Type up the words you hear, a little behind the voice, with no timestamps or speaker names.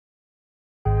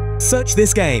Search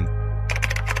this game.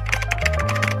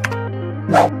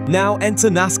 Now enter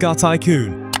NASCAR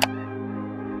Tycoon.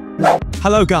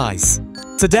 Hello guys.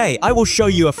 Today I will show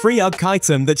you a free UGC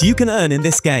item that you can earn in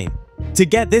this game. To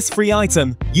get this free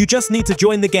item, you just need to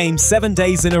join the game 7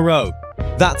 days in a row.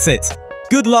 That's it.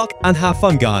 Good luck and have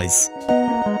fun guys.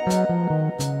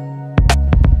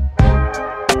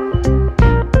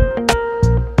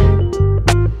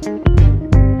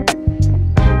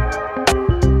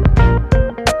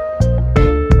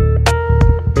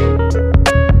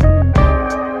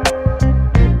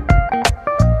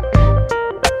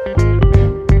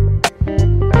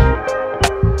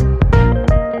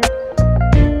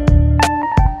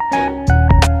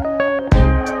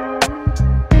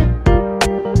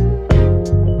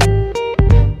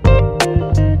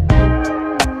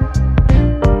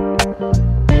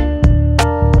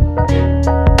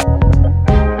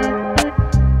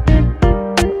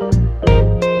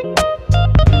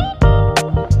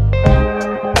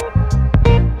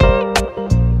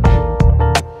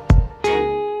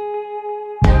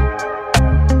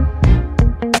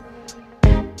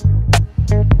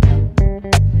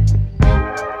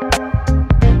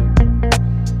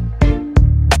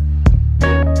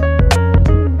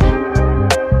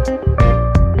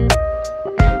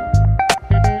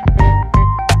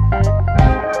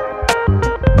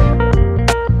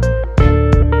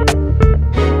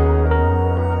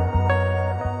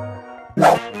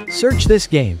 Search this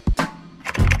game.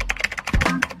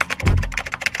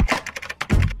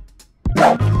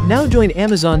 Now join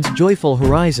Amazon's Joyful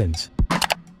Horizons.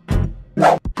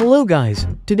 Hello guys,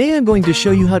 today I'm going to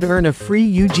show you how to earn a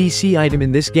free UGC item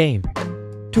in this game.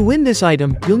 To win this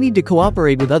item, you'll need to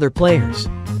cooperate with other players.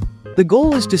 The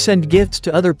goal is to send gifts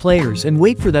to other players and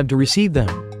wait for them to receive them.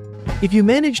 If you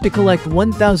manage to collect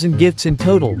 1,000 gifts in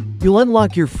total, you'll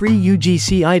unlock your free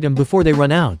UGC item before they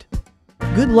run out.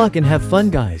 Good luck and have fun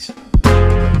guys.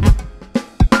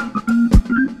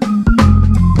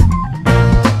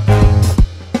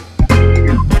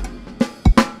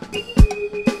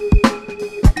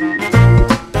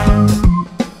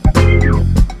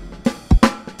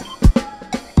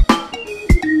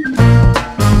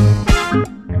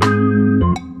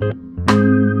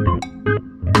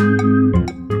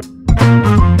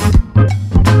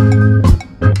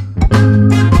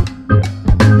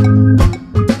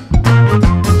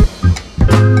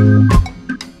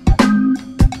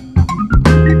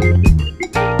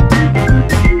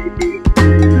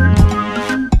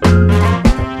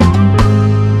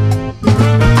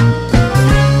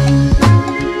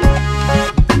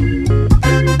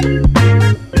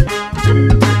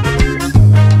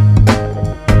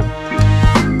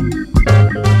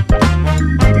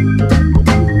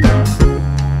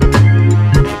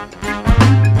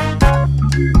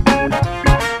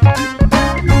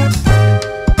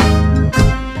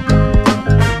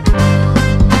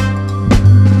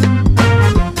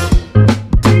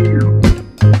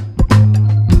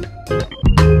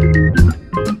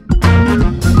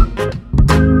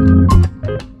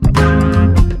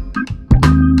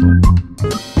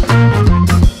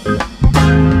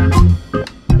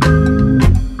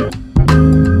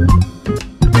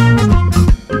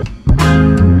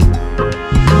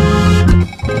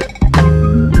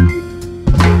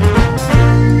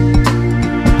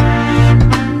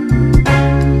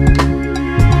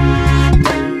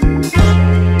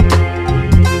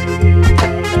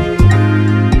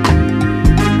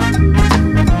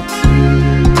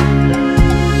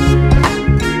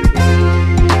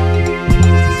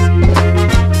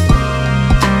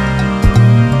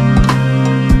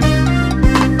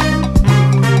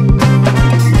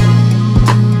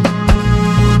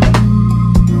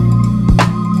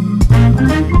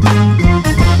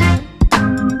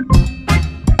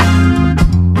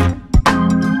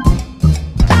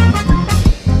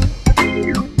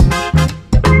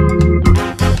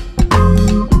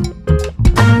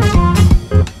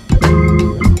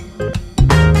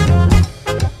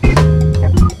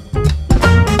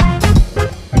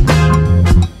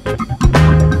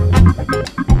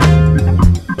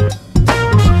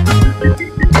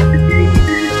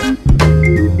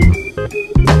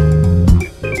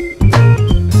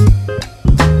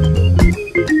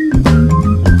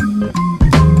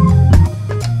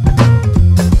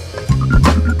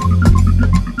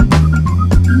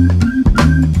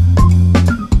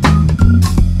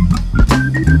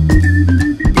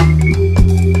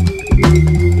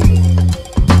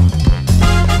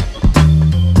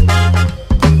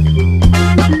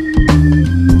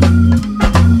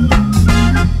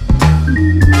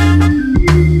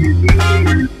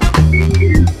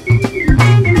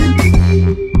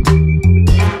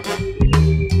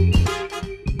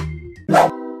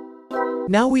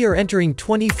 Now we are entering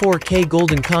 24K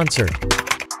Golden Concert.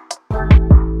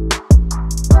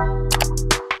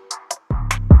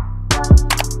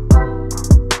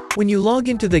 When you log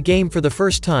into the game for the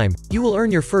first time, you will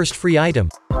earn your first free item.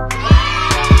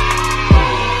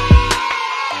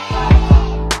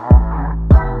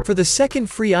 For the second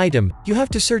free item, you have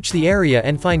to search the area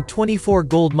and find 24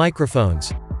 gold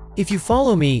microphones. If you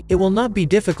follow me, it will not be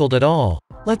difficult at all.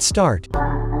 Let's start.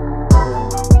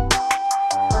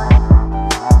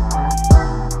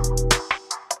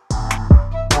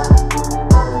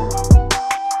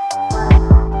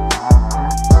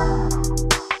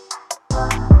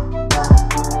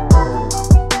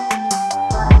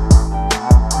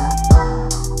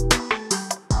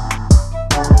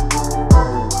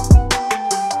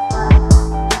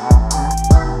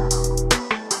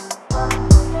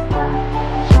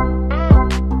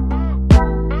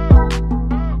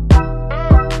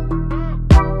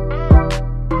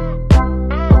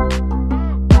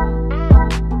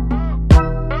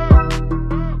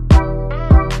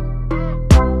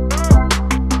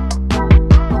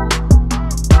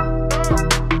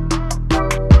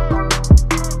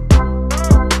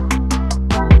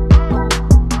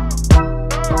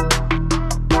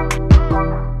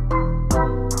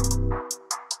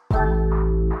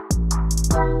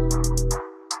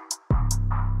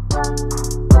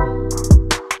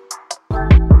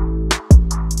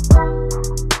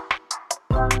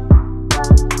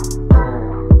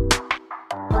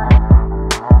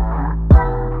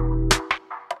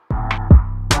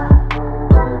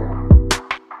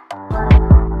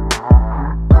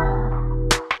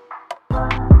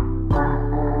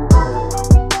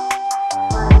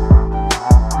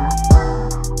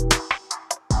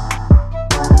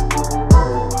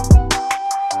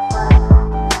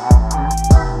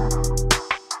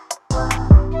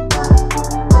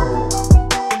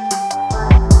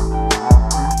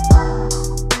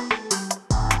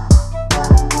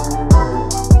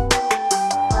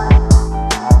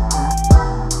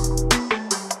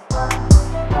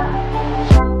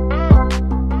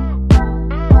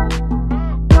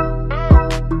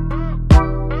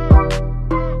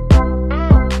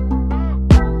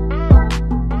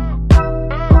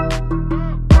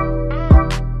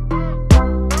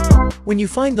 When you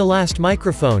find the last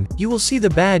microphone, you will see the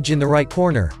badge in the right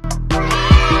corner.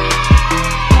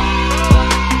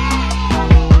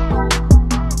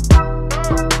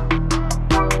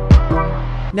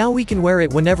 Now we can wear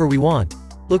it whenever we want.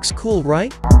 Looks cool,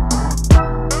 right?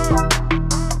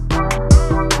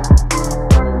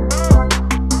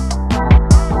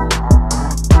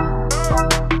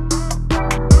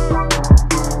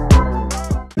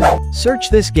 Search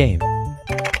this game.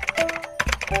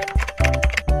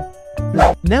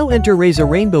 Now enter raise a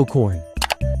rainbow corn.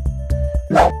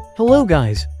 Hello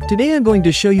guys, today I'm going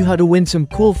to show you how to win some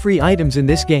cool free items in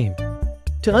this game.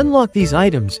 To unlock these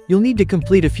items, you'll need to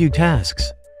complete a few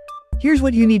tasks. Here's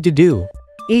what you need to do.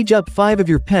 Age up 5 of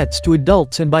your pets to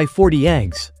adults and buy 40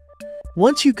 eggs.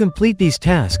 Once you complete these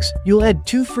tasks, you'll add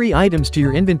 2 free items to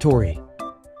your inventory.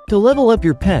 To level up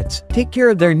your pets, take care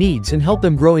of their needs and help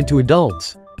them grow into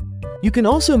adults. You can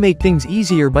also make things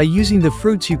easier by using the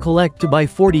fruits you collect to buy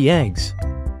 40 eggs.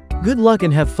 Good luck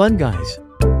and have fun guys.